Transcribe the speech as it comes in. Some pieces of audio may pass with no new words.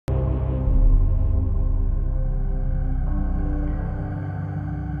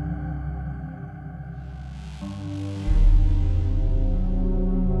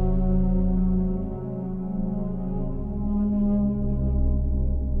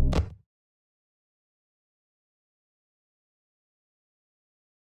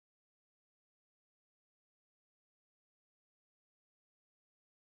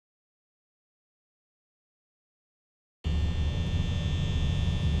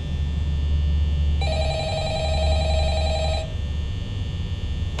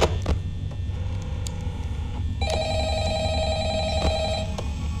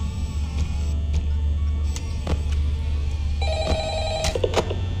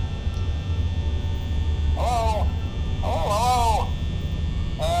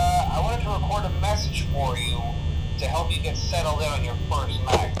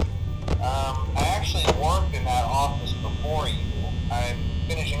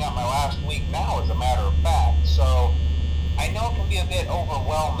last week now, as a matter of fact. So I know it can be a bit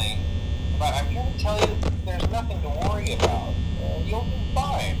overwhelming, but I'm here to tell you there's nothing to worry about. You'll do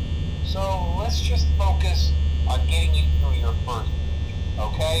fine. So let's just focus on getting you through your first week,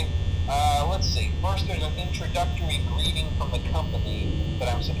 okay? Let's see. First, there's an introductory greeting from the company that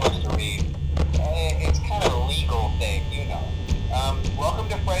I'm supposed to read. It's kind of a legal thing, you know. Welcome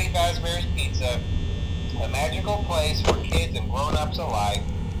to Freddy Fazbear's Pizza, a magical place for kids and grown-ups alike,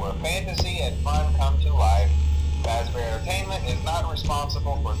 where fantasy and fun come to life. Fazbear Entertainment is not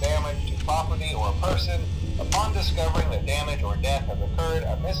responsible for damage to property or person. Upon discovering that damage or death has occurred,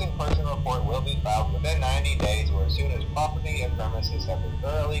 a missing person report will be filed within 90 days or as soon as property and premises have been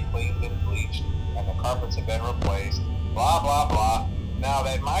thoroughly cleaned and bleached and the carpets have been replaced. Blah, blah, blah. Now,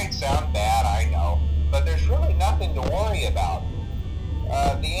 that might sound bad, I know, but there's really nothing to worry about.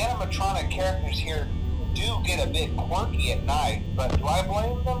 The animatronic characters here do get a bit quirky at night, but do I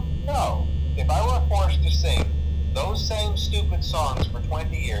blame them? No. If I were forced to sing those same stupid songs for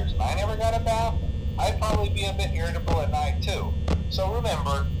 20 years and I never got a bath, I'd probably be a bit irritable at night too. So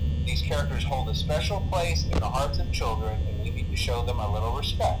remember, these characters hold a special place in the hearts of children and we need to show them a little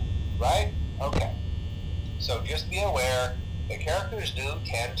respect, right? Okay. So just be aware, the characters do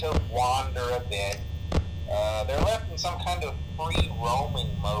tend to wander a bit. They're left in some kind of free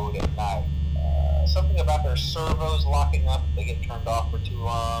roaming mode at night. Something about their servos locking up if they get turned off for too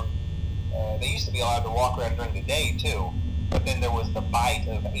long. They used to be allowed to walk around during the day too, but then there was the bite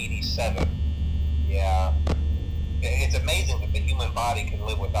of 87. Yeah. It's amazing that the human body can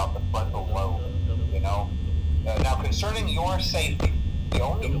live without the frontal lobe, you know? Now, concerning your safety, the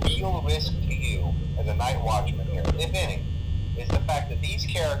only real risk to you as a night watchman here, if any, is the fact that these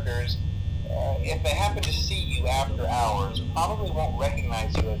characters, if they happen to see you after hours, probably won't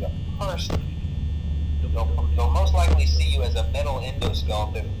recognize you as a person. They'll most likely see you as a metal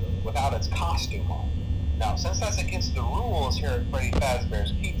endoskeleton without its costume on. Now, since that's against the rules here at Freddy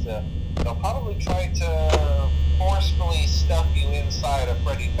Fazbear's Pizza, they'll probably try to forcefully stuff you inside a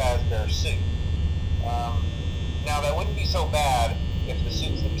Freddy Fazbear suit. Now, that wouldn't be so bad if the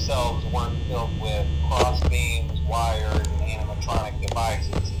suits themselves weren't filled with crossbeams, wires, and animatronic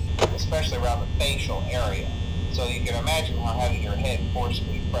devices, especially around the facial area. So you can imagine how having your head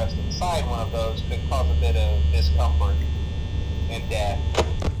forcefully pressed inside one of those could cause a bit of discomfort and death.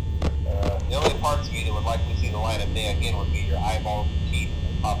 The only parts of you that would likely see the light of day again would be your eyeballs and teeth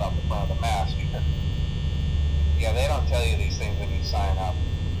that pop out the front of the mask. Yeah, they don't tell you these things when you sign up.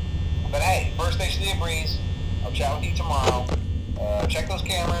 But hey, first station of the breeze. I'll chat with you tomorrow. Check those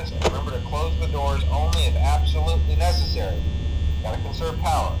cameras and remember to close the doors only if absolutely necessary. Gotta conserve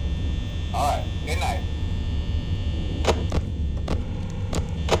power. Alright, good night.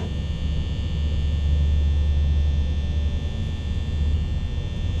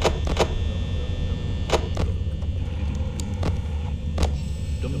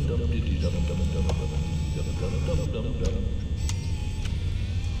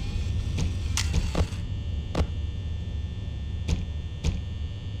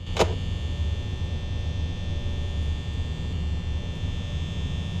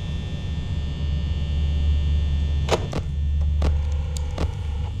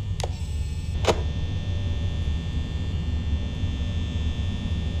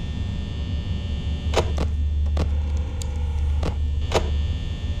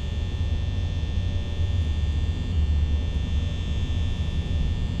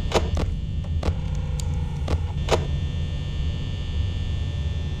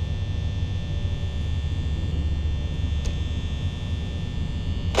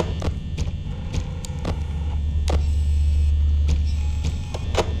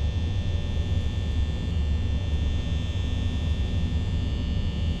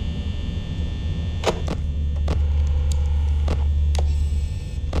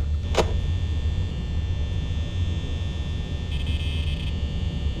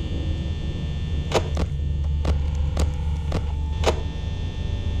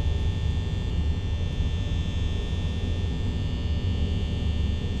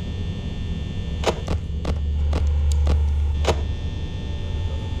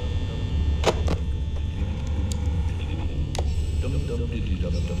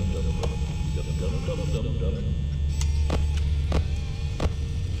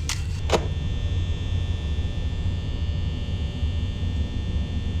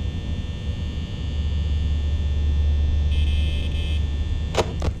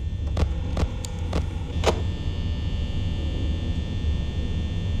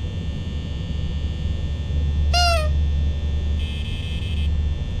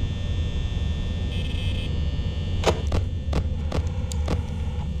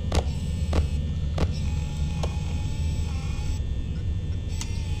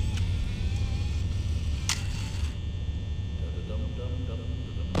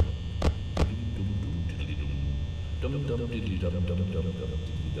 dum dum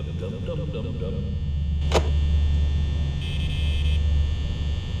dum dum dum dum dum dum.